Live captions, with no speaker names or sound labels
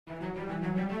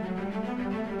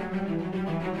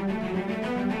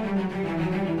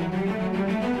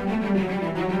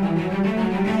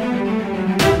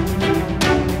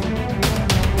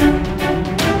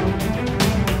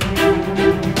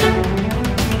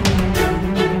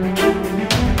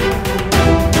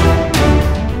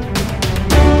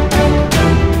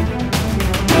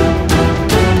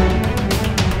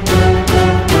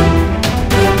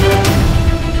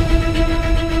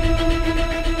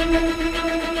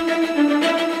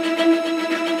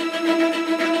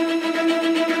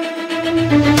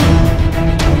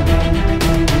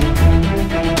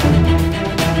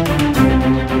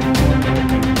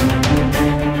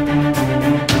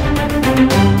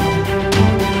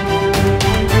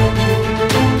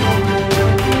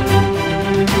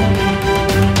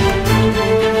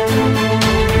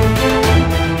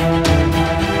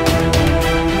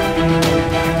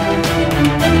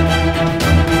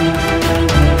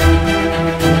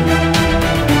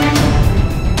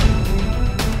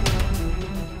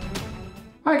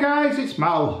it's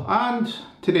Mal, and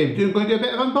today we're going to do a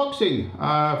bit of unboxing.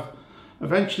 I've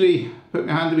eventually put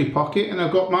my hand in my pocket and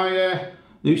I've got my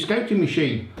new scouting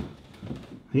machine.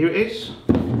 Here it is.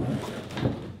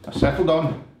 I settled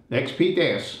on the XP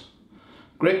Deus.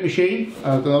 Great machine.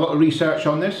 I've done a lot of research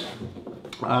on this,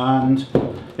 and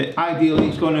ideally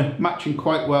it's going to match in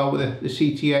quite well with the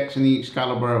CTX and the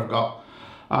Excalibur I've got.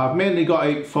 I've mainly got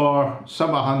it for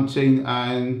summer hunting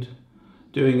and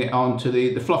doing it onto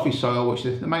the fluffy soil, which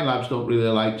the Minelabs don't really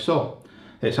like. So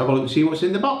let's have a look and see what's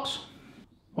in the box.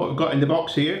 What we've got in the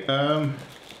box here, a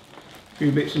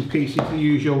few bits and pieces. The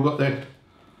usual, we've got the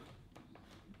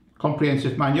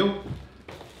comprehensive manual,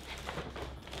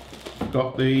 we've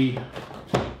got the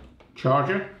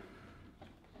charger,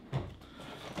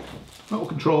 little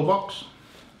control box,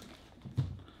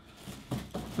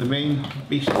 the main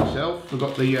beast itself. We've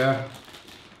got the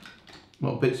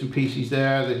little bits and pieces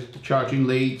there, the charging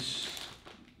leads,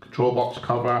 control box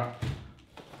cover,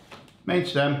 main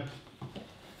stem.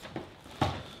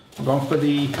 I've gone for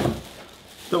the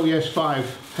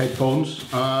WS5 headphones.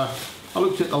 I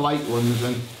looked at the light ones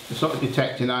and the sort of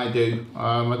detecting I do,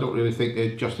 I don't really think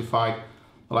they justify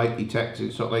the light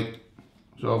detecting, so I've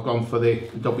gone for the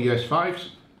WS5s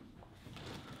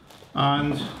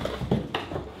and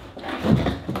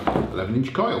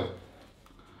 11-inch coil.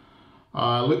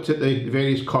 I looked at the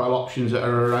various coil options that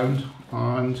are around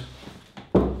and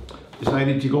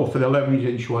decided to go for the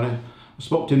 11-inch one. I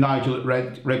spoke to Nigel at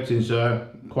Regton's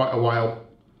quite a while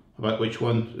about which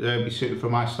one would be suited for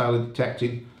my style of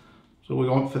detecting, so we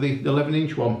went for the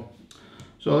 11-inch one.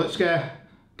 So let's get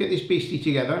this beastie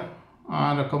together,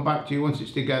 and I'll come back to you once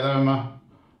it's together and my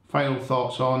final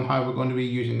thoughts on how we're going to be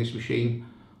using this machine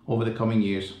over the coming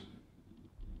years.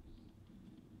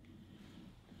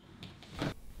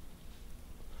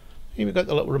 Here we've got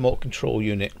the little remote control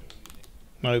unit.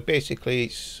 Now basically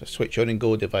it's a switch on and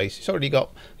go device. It's already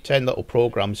got 10 little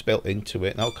programs built into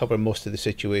it, and that'll cover most of the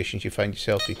situations you find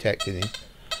yourself detecting in.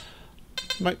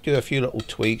 You might do a few little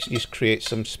tweaks and just create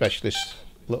some specialist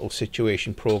little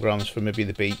situation programs for maybe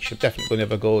the beach. I'm definitely going to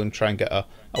have a go and try and get a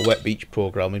wet beach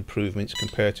program improvements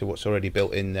compared to what's already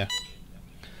built in there.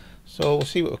 So we'll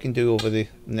see what we can do over the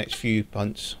next few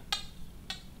months.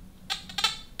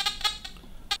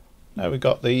 Now we've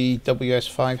got the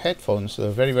WS5 headphones.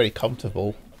 They're very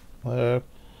comfortable.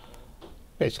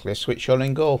 Basically a switch on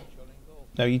and go.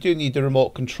 Now you do need the remote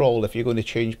control if you're going to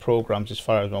change programs, as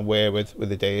far as I'm aware, with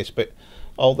the Deus, but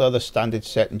all the other standard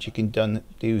settings you can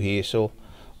do here. So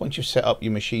once you've set up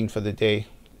your machine for the day,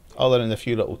 other than a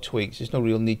few little tweaks, there's no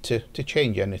real need to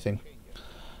change anything.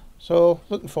 So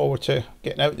looking forward to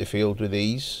getting out in the field with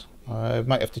these. I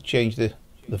might have to change the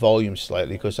volume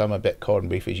slightly because I'm a bit corned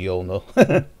beef, as you all know.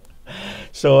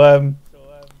 So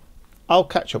I'll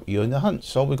catch up with you in the hunt.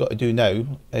 So all we've got to do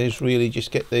now is really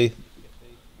just get the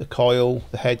coil,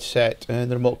 the headset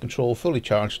and the remote control fully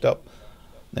charged up.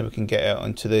 Then we can get out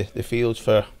onto the fields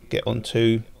get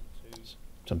onto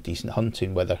some decent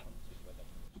hunting weather.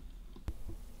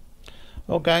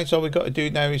 Well guys, all we've got to do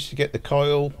now is to get the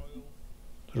coil,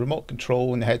 the remote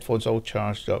control and the headphones all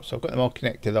charged up. So I've got them all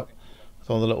connected up with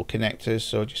all the little connectors,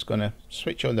 so just going to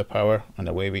switch on the power and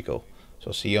away we go.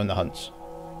 So see you on the hunts.